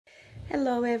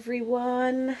Hello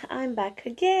everyone, I'm back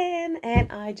again,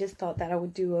 and I just thought that I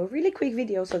would do a really quick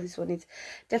video. So this one is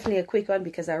definitely a quick one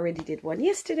because I already did one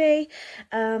yesterday,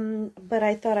 but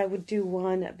I thought I would do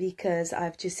one because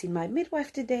I've just seen my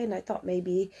midwife today, and I thought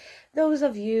maybe those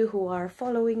of you who are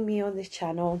following me on this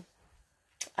channel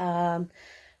might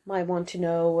want to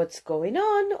know what's going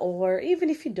on, or even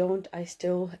if you don't, I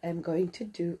still am going to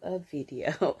do a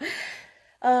video.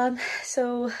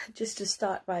 So just to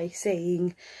start by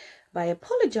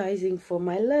apologizing for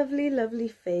my lovely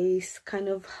face, kind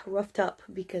of roughed up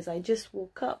because I just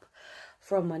woke up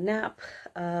from a nap,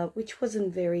 which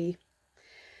wasn't very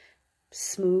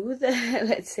smooth,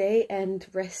 let's say, and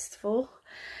restful.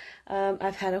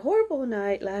 I've had a horrible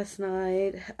night last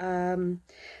night.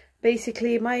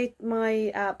 Basically,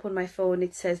 my app on my phone,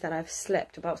 it says that I've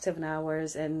slept about 7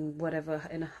 hours and whatever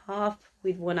and a half,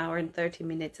 with 1 hour and 30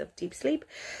 minutes of deep sleep.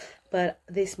 But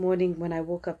this morning when I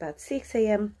woke up at 6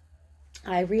 a.m,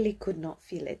 I really could not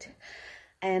feel it,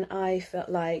 and I felt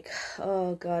like,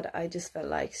 oh god, I just felt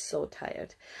like so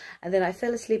tired. And then I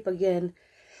fell asleep again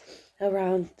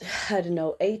around, I don't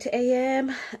know, 8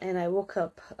 a.m, and I woke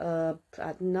up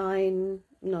at 9,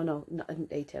 not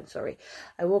 8 a.m, sorry.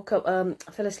 I woke up, I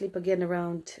fell asleep again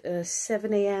around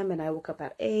 7 a.m, and I woke up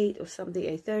at 8 or something,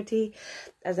 8:30,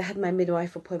 as I had my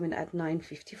midwife appointment at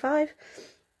 9:55.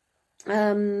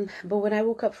 But when I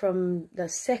woke up from the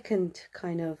second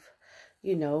kind of,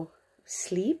 you know,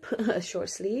 sleep, a short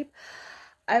sleep,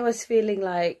 I was feeling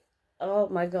like, oh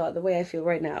my god, the way I feel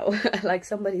right now, like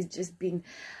somebody's just been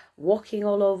walking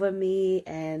all over me,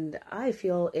 and I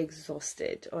feel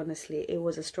exhausted. Honestly, it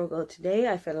was a struggle today.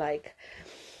 I felt like,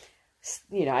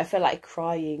 you know, I felt like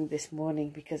crying this morning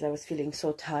because I was feeling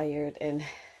so tired, and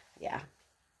yeah.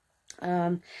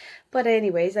 But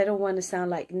anyways, I don't want to sound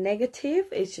like negative.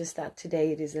 It's just that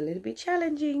today it is a little bit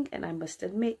challenging, and I must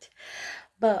admit.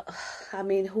 But I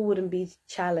mean, who wouldn't be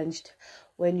challenged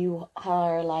when you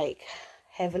are like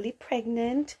heavily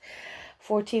pregnant,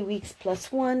 40 weeks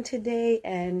plus 1 today,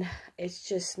 and it's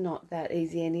just not that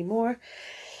easy anymore.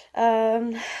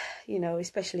 You know,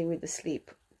 especially with the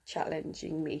sleep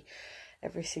challenging me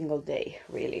every single day,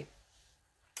 really.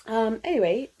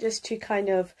 Anyway, just to kind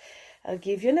of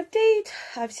give you an update,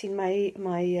 I've seen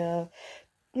my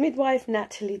midwife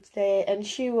Natalie today, and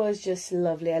she was just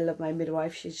lovely. I love my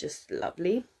midwife, she's just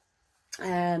lovely.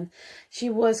 She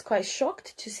was quite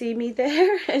shocked to see me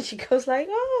there, and she goes like,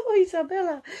 oh,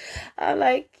 Isabella. I'm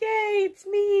like, yay, it's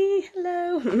me,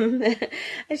 hello.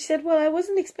 And she said, well, I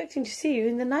wasn't expecting to see you,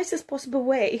 in the nicest possible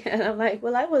way. And I'm like,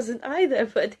 well, I wasn't either,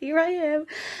 but here I am.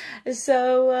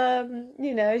 So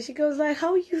you know, she goes like,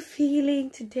 how are you feeling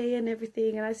today and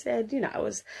everything? And I said, you know, I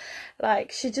was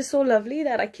like, she's just so lovely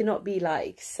that I cannot be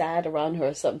like sad around her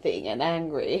or something and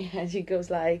angry. And she goes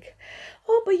like,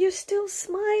 oh, but you're still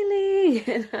smiling.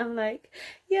 And I'm like,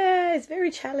 yeah, it's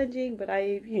very challenging, but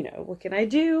you know, what can I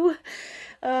do?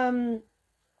 And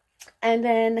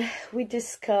then we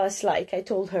discussed, like, I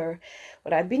told her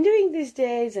what I've been doing these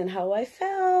days and how I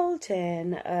felt,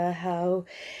 and how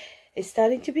it's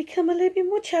starting to become a little bit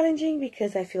more challenging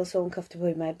because I feel so uncomfortable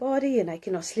in my body and I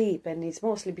cannot sleep, and it's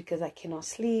mostly because I cannot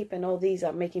sleep, and all these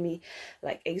are making me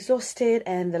like exhausted,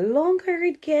 and the longer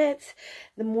it gets,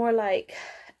 the more like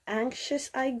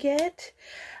anxious I get.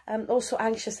 I'm also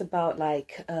anxious about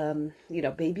like you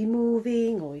know, baby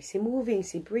moving, or is he moving,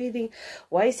 is he breathing,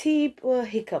 why is he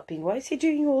hiccuping, why is he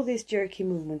doing all these jerky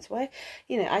movements, why,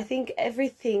 you know, I think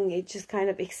everything, it just kind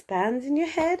of expands in your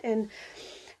head. And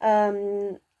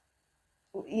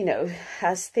you know,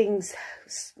 as things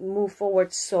move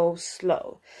forward so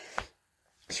slow.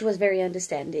 She was very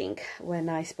understanding when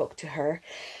I spoke to her,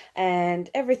 and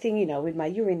everything, you know, with my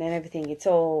urine and everything, it's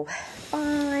all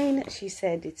fine. She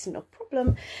said it's no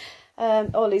problem,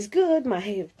 all is good.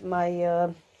 My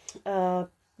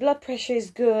blood pressure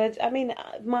is good. I mean,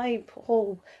 my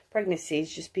whole pregnancy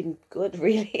has just been good,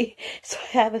 really. So I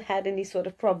haven't had any sort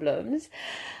of problems.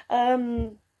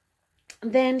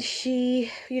 Then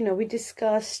she, you know, we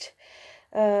discussed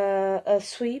a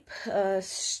sweep,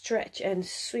 stretch and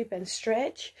sweep and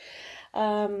stretch.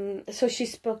 So she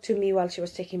spoke to me while she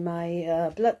was taking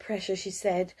my blood pressure. She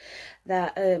said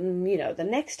that you know, the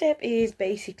next step is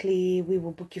basically we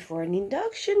will book you for an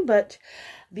induction, but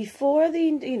before the,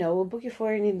 you know, we'll book you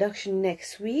for an induction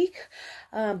next week,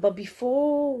 but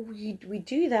before we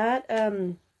do that,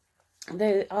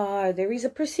 there is a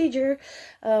procedure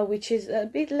which is a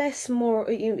bit less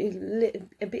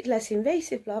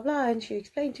invasive, blah blah. And she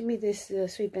explained to me this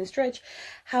sweep and stretch.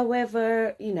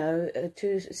 However, you know,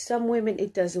 to some women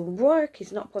it doesn't work.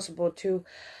 It's not possible to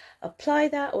apply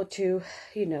that or to,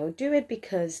 you know, do it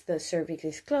because the cervix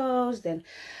is closed and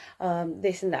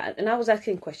this and that. And I was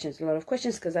asking questions, a lot of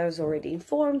questions, because I was already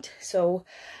informed. So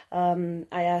I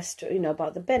asked, you know,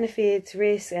 about the benefits,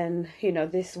 risks, and, you know,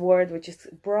 this word, which is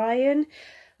Brian,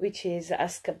 which is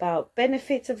ask about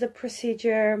benefits of the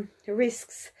procedure,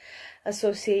 risks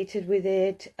associated with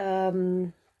it,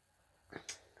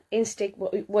 instinct,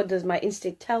 what does my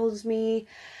instinct tells me,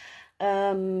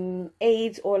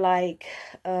 aids or like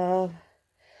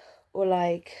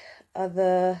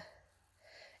other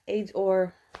aids,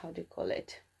 or how do you call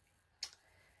it,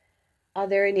 are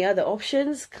there any other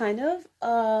options, kind of,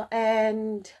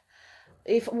 and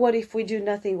what if we do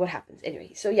nothing, what happens?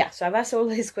 Anyway, so yeah, so I've asked all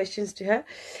these questions to her,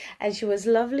 and she was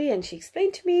lovely, and she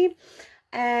explained to me.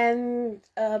 And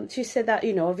she said that,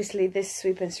 you know, obviously this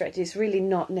sweep and stretch is really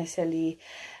not necessarily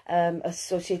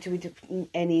associated with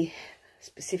any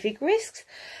specific risks,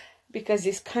 because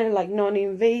it's kind of like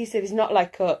non-invasive. It's not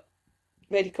like a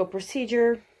medical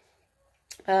procedure.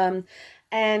 And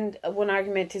one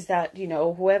argument is that, you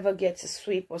know, whoever gets a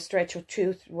sweep or stretch or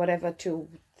tooth, whatever, 2,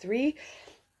 3,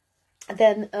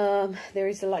 then there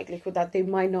is a likelihood that they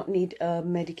might not need a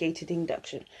medicated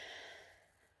induction,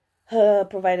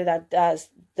 provided that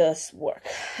does work.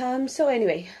 So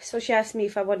anyway, so she asked me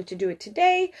if I wanted to do it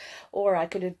today, or I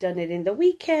could have done it in the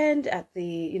weekend at the,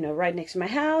 you know, right next to my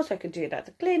house. I could do it at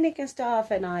the clinic and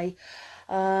stuff. And I,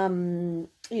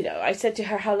 you know, I said to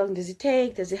her, how long does it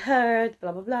take? Does it hurt?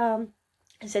 Blah, blah, blah.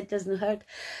 I said, it doesn't hurt.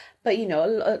 But, you know,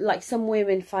 like some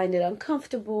women find it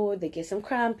uncomfortable. They get some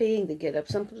cramping. They get up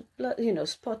some blood, you know,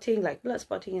 spotting, like blood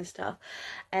spotting and stuff.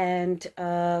 And,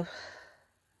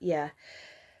 yeah.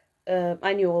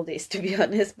 I knew all this, to be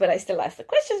honest, but I still asked the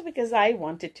questions because I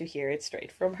wanted to hear it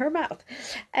straight from her mouth.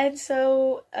 And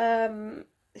so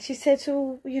she said,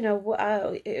 so, you know,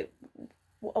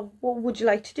 what would you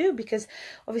like to do? Because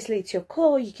obviously it's your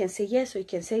call. You can say yes or you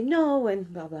can say no,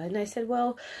 and blah, blah. And I said,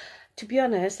 well, to be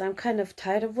honest, I'm kind of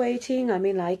tired of waiting. I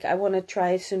mean, like, I want to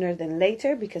try it sooner than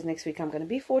later, because next week I'm going to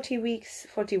be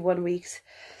 41 weeks.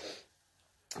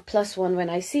 +1 when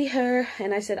I see her.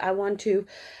 And I said I want to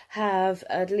have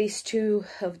at least 2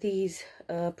 of these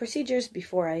procedures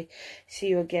before I see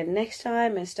you again next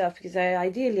time and stuff, because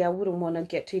ideally I wouldn't want to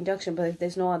get to induction, but if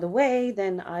there's no other way,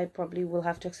 then I probably will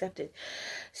have to accept it.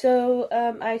 So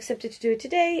I accepted to do it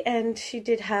today, and she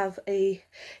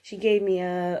gave me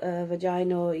a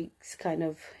vaginal kind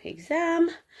of exam,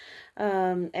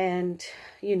 and,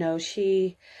 you know,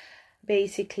 she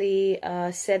basically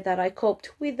said that I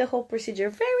coped with the whole procedure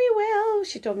very well.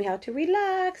 She told me how to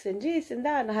relax and this and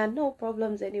that, and I had no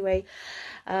problems anyway.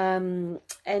 And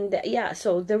yeah,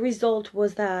 so the result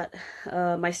was that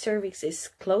my cervix is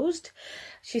closed.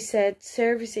 She said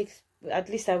cervix, at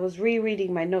least I was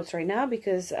rereading my notes right now,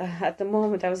 because at the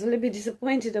moment I was a little bit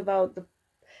disappointed about the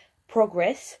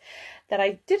progress, that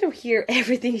I didn't hear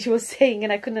everything she was saying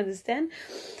and I couldn't understand.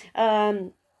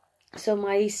 So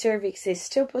my cervix is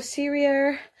still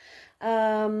posterior,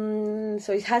 so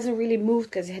it hasn't really moved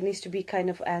because it needs to be kind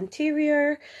of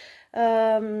anterior,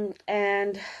 and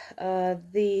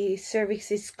the cervix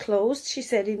is closed, she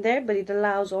said, in there, but it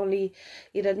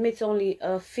admits only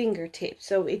a fingertip,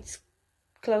 so it's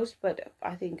closed, but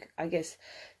I guess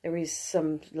there is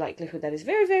some likelihood that it's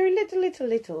very, very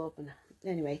little open.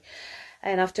 Anyway,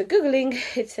 and after Googling,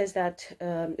 it says that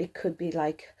it could be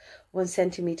like 1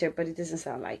 centimeter, but it doesn't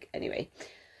sound like, anyway.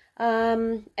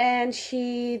 And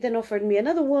she then offered me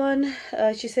another one.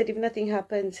 She said if nothing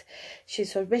happens, she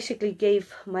sort of basically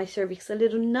gave my cervix a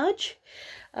little nudge.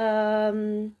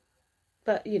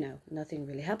 But, you know, nothing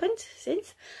really happened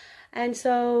since. And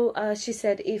so she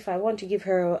said if I want to give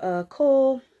her a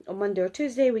call on Monday or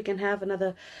Tuesday, we can have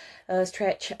another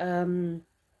stretch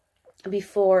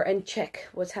before, and check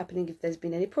what's happening, if there's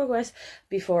been any progress,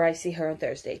 before I see her on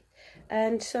Thursday.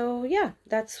 And so yeah,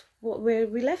 that's where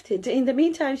we left it. In the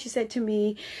meantime, she said to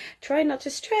me, try not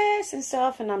to stress and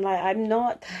stuff, and I'm like, I'm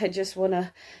not. I just want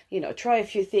to, you know, try a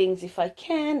few things if I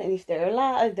can, and if they're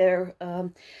allowed.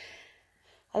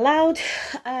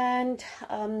 And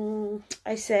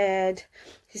she said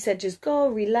just go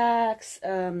relax,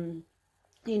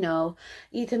 you know,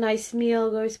 eat a nice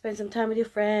meal, go spend some time with your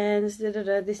friends,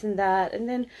 this and that, and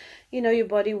then, you know, your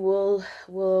body your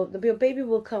baby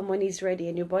will come when he's ready,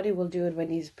 and your body will do it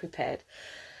when he's prepared.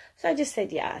 So I just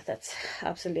said, yeah, that's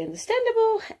absolutely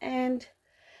understandable, and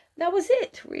that was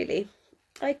it, really.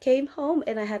 I came home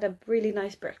and I had a really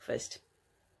nice breakfast.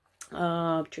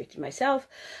 Treated myself,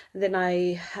 and then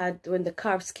when the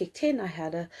carbs kicked in, I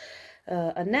had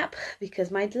a nap, because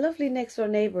my lovely next door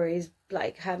neighbor is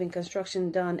like having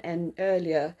construction done, and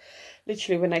earlier,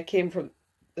 literally when I came from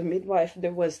the midwife,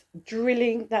 there was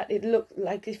drilling that it looked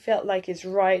like, it felt like it's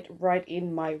right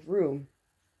in my room,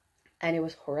 and it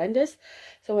was horrendous.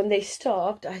 So when they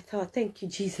stopped, I thought, thank you,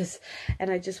 Jesus,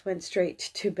 and I just went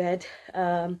straight to bed.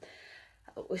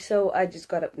 So I just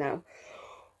got up now.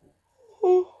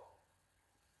 Oh,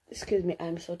 excuse me,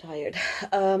 I'm so tired.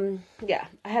 Yeah,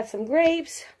 I had some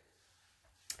grapes.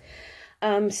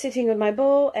 Sitting on my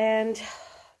bowl, and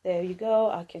there you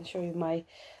go. I can show you my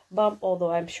bump,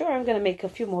 although I'm sure I'm gonna make a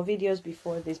few more videos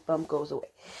before this bump goes away.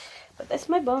 But that's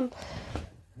my bump,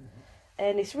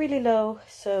 and it's really low.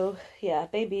 So yeah,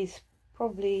 baby's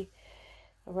probably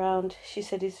around, she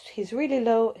said he's really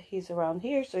low, he's around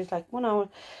here, so it's like 1 hour,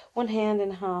 1 hand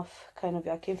and a half kind of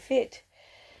I can fit.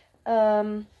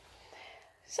 So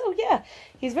yeah,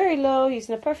 he's very low, he's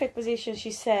in a perfect position,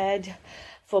 she said,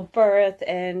 for birth,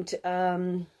 and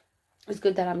it's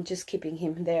good that I'm just keeping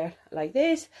him there like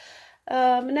this.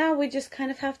 Now we just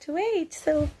kind of have to wait.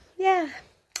 So yeah,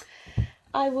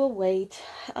 I will wait.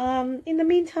 In the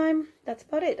meantime, that's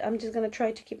about it. I'm just gonna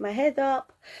try to keep my head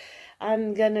up.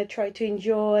 I'm gonna try to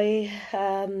enjoy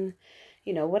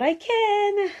you know, what I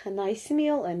can, a nice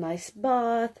meal, a nice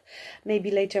bath. Maybe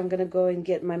later I'm gonna go and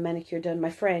get my manicure done. My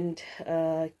friend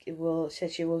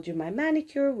said she will do my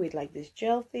manicure with like this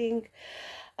gel thing.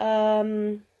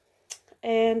 And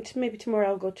maybe tomorrow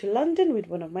I'll go to London with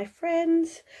one of my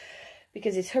friends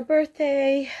because it's her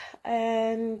birthday.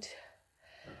 And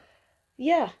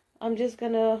yeah, I'm just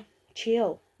gonna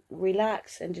chill,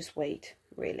 relax, and just wait,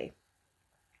 really.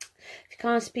 If you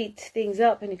can't speed things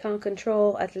up and you can't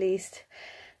control, at least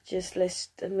just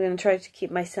I'm gonna try to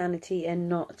keep my sanity and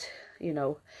not, you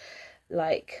know,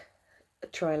 like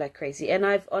try like crazy. And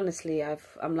I've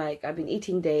been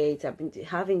eating dates, I've been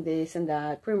having this and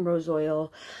that, primrose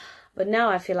oil, but now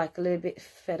I feel like a little bit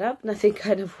fed up. Nothing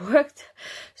kind of worked.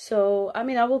 So I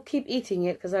mean, I will keep eating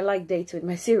it because I like dates with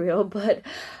my cereal, but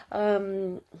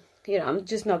you know, I'm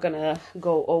just not gonna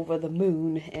go over the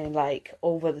moon and like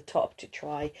over the top to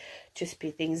try to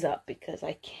speed things up, because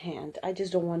I can't. I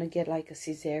just don't want to get like a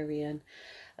cesarean,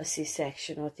 a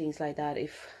C-section, or things like that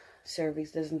if cervix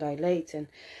doesn't dilate, and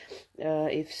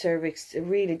if cervix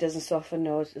really doesn't soften,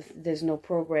 or if there's no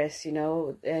progress, you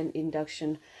know, and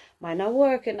induction might not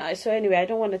work. And so anyway, I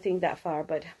don't want to think that far,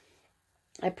 but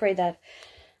I pray that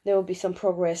there will be some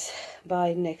progress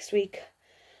by next week.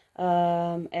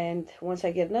 And once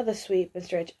I get another sweep and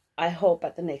stretch, I hope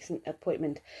at the next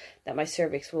appointment that my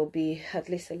cervix will be at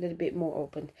least a little bit more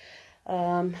open.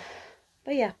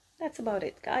 But yeah, that's about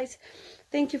it, guys.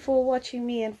 Thank you for watching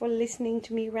me and for listening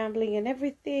to me rambling and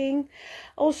everything.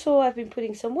 Also, I've been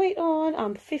putting some weight on.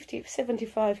 I'm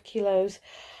 75 kilos.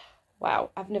 Wow,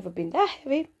 I've never been that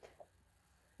heavy,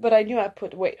 but I knew I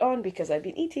put weight on because I've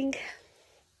been eating.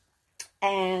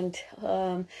 And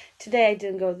today I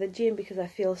didn't go to the gym because I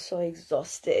feel so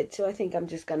exhausted. So I think I'm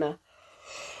just gonna,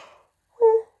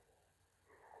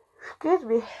 excuse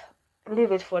me,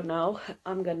 leave it for now.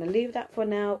 I'm gonna leave that for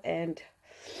now, and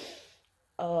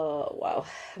wow,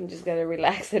 I'm just gonna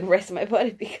relax and rest my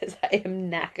body because I am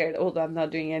knackered, although I'm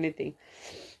not doing anything.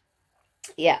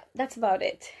 Yeah, that's about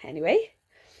it. Anyway,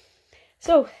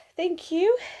 so thank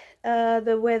you.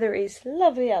 The weather is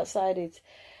lovely outside. It's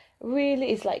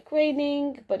like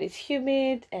raining, but it's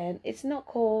humid and it's not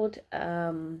cold.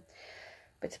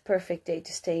 But it's a perfect day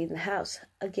to stay in the house.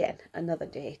 Again, another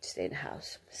day to stay in the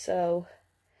house. So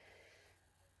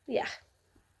yeah,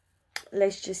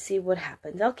 let's just see what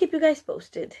happens. I'll keep you guys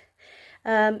posted.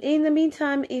 In the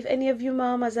meantime, if any of you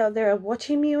mamas out there are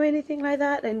watching me or anything like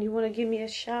that, and you want to give me a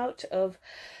shout of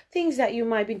things that you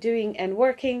might be doing and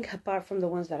working, apart from the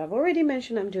ones that I've already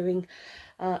mentioned I'm doing,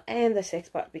 and the sex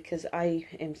part, because I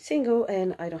am single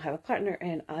and I don't have a partner,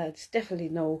 and it's definitely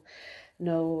no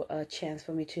chance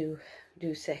for me to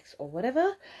do sex or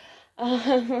whatever.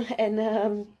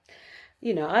 And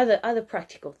you know, other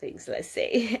practical things, let's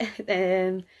say,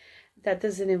 and that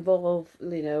doesn't involve,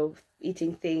 you know,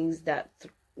 eating things that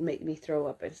make me throw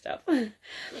up and stuff.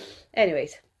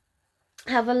 Anyways,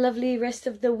 have a lovely rest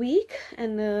of the week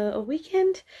and a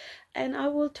weekend, and I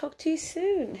will talk to you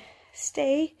soon.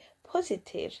 Stay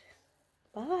positive.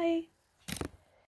 Bye.